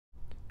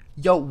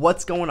Yo,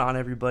 what's going on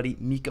everybody?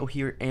 Miko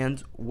here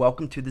and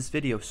welcome to this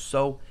video.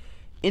 So,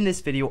 in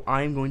this video,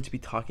 I'm going to be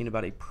talking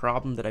about a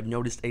problem that I've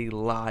noticed a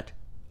lot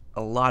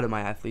of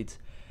my athletes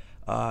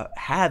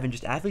have, and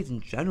just athletes in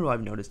general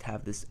I've noticed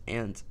have this,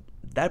 and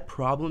that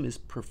problem is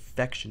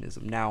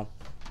perfectionism. Now,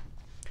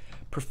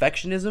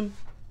 perfectionism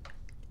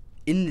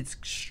in its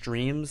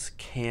extremes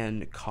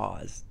can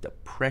cause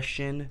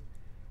depression,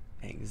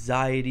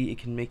 anxiety. It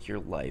can make your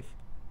life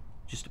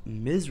just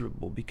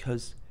miserable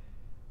because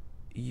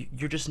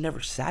you're just never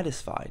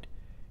satisfied.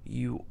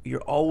 You're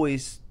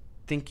always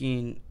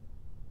thinking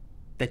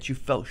that you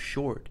fell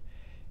short.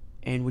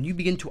 And when you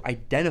begin to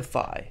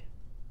identify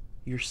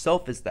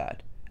yourself as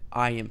that,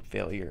 I am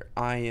failure,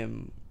 I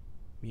am,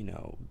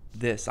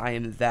 this, I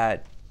am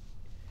that,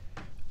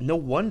 no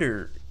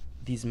wonder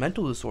these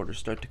mental disorders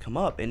start to come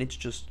up, and it's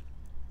just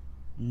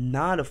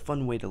not a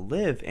fun way to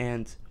live.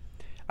 And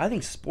I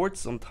think sports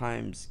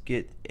sometimes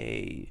get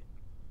a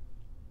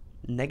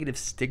negative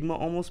stigma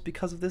almost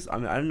because of this. I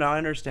mean, I don't know, I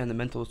understand the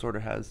mental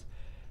disorder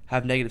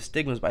have negative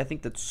stigmas, but I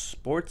think that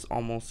sports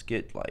almost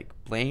get like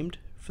blamed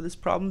for this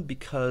problem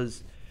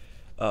because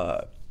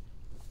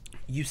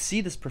you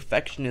see this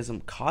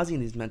perfectionism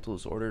causing these mental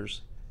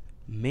disorders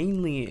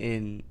mainly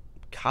in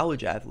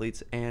college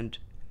athletes, and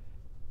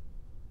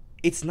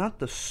it's not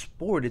the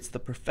sport, it's the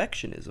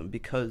perfectionism,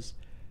 because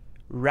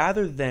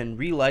rather than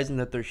realizing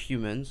that they're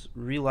humans,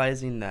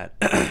 realizing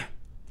that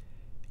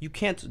you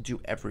can't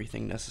do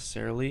everything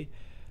necessarily.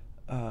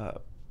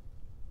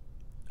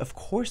 Of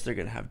course, they're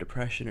going to have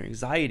depression or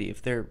anxiety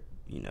if they're,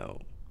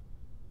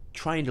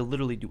 trying to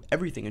literally do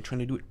everything and trying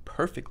to do it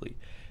perfectly.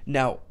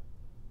 Now,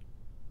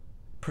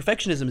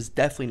 perfectionism is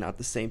definitely not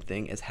the same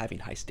thing as having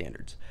high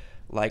standards.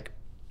 Like,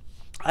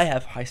 I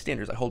have high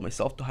standards. I hold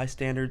myself to high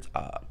standards.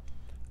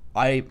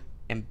 I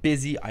am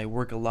busy. I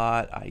work a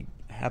lot. I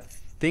have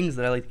things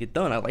that I like to get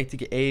done. I like to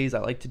get A's. I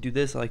like to do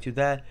this. I like to do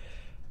that.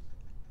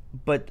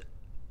 But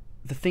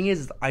the thing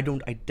is, I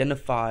don't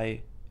identify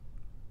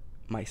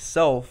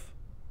myself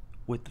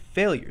with the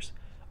failures.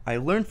 I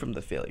learn from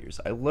the failures.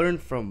 I learn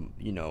from,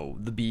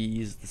 the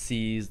B's, the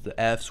C's, the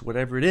F's,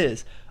 whatever it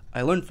is.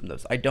 I learn from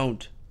those. I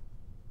don't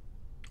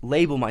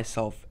label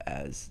myself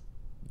as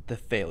the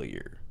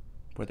failure,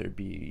 whether it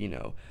be,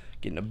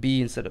 getting a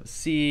B instead of a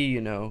C,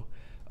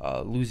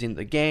 losing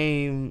the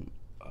game,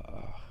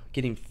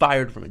 getting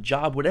fired from a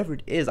job, whatever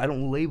it is. I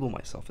don't label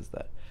myself as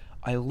that.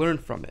 I learn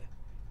from it.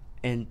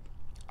 And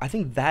I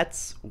think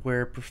that's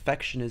where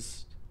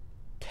perfectionists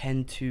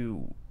tend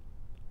to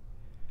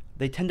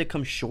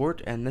come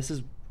short, and this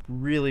is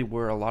really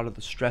where a lot of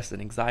the stress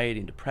and anxiety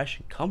and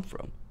depression come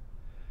from.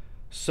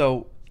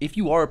 So if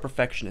you are a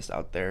perfectionist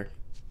out there,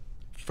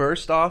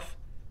 first off,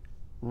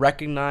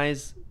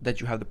 recognize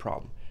that you have the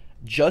problem.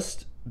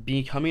 Just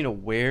becoming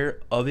aware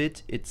of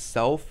it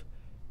itself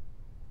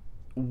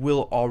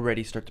will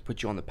already start to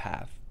put you on the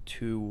path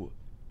to,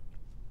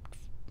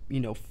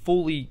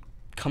 fully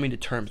coming to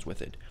terms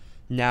with it.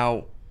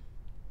 Now,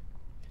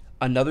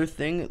 another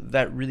thing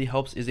that really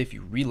helps is if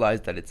you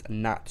realize that it's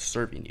not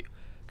serving you.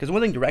 Because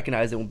one thing to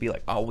recognize, it won't be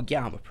like, oh, well,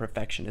 yeah, I'm a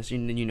perfectionist.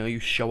 And then, you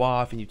show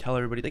off and you tell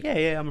everybody, like,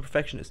 yeah, I'm a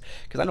perfectionist.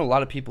 Because I know a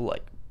lot of people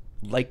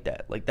like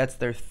that. Like, that's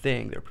their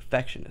thing. They're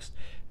perfectionists.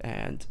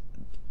 And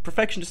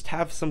perfectionists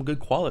have some good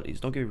qualities.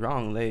 Don't get me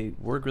wrong. They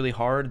work really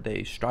hard.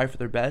 They strive for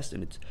their best.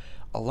 And it's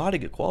a lot of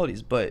good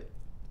qualities. But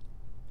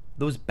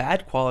those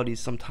bad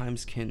qualities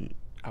sometimes can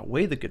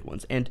outweigh the good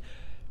ones. And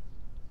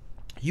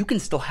you can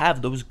still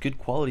have those good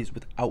qualities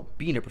without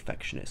being a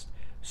perfectionist.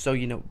 So,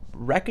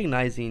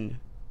 recognizing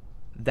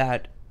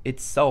that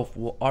itself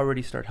will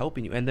already start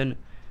helping you. And then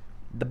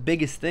the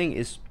biggest thing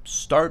is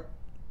start,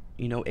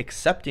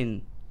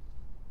 accepting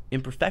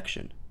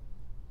imperfection.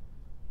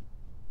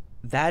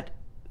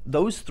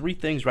 Those three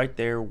things right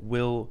there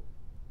will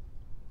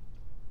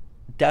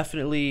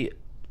definitely,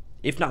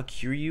 if not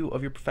cure you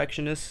of your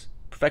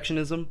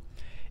perfectionism,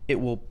 it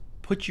will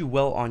put you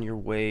well on your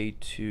way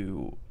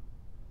to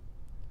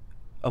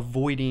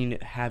avoiding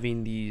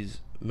having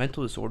these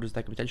mental disorders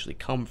that could potentially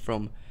come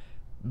from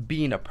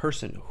being a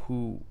person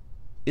who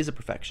is a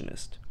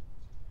perfectionist.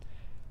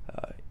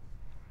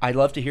 I'd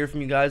love to hear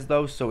from you guys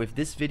though, so if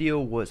this video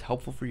was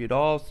helpful for you at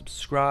all,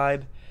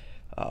 subscribe,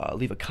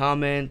 leave a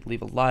comment,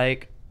 leave a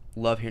like.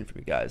 Love hearing from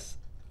you guys.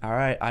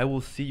 Alright, I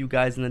will see you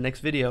guys in the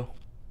next video.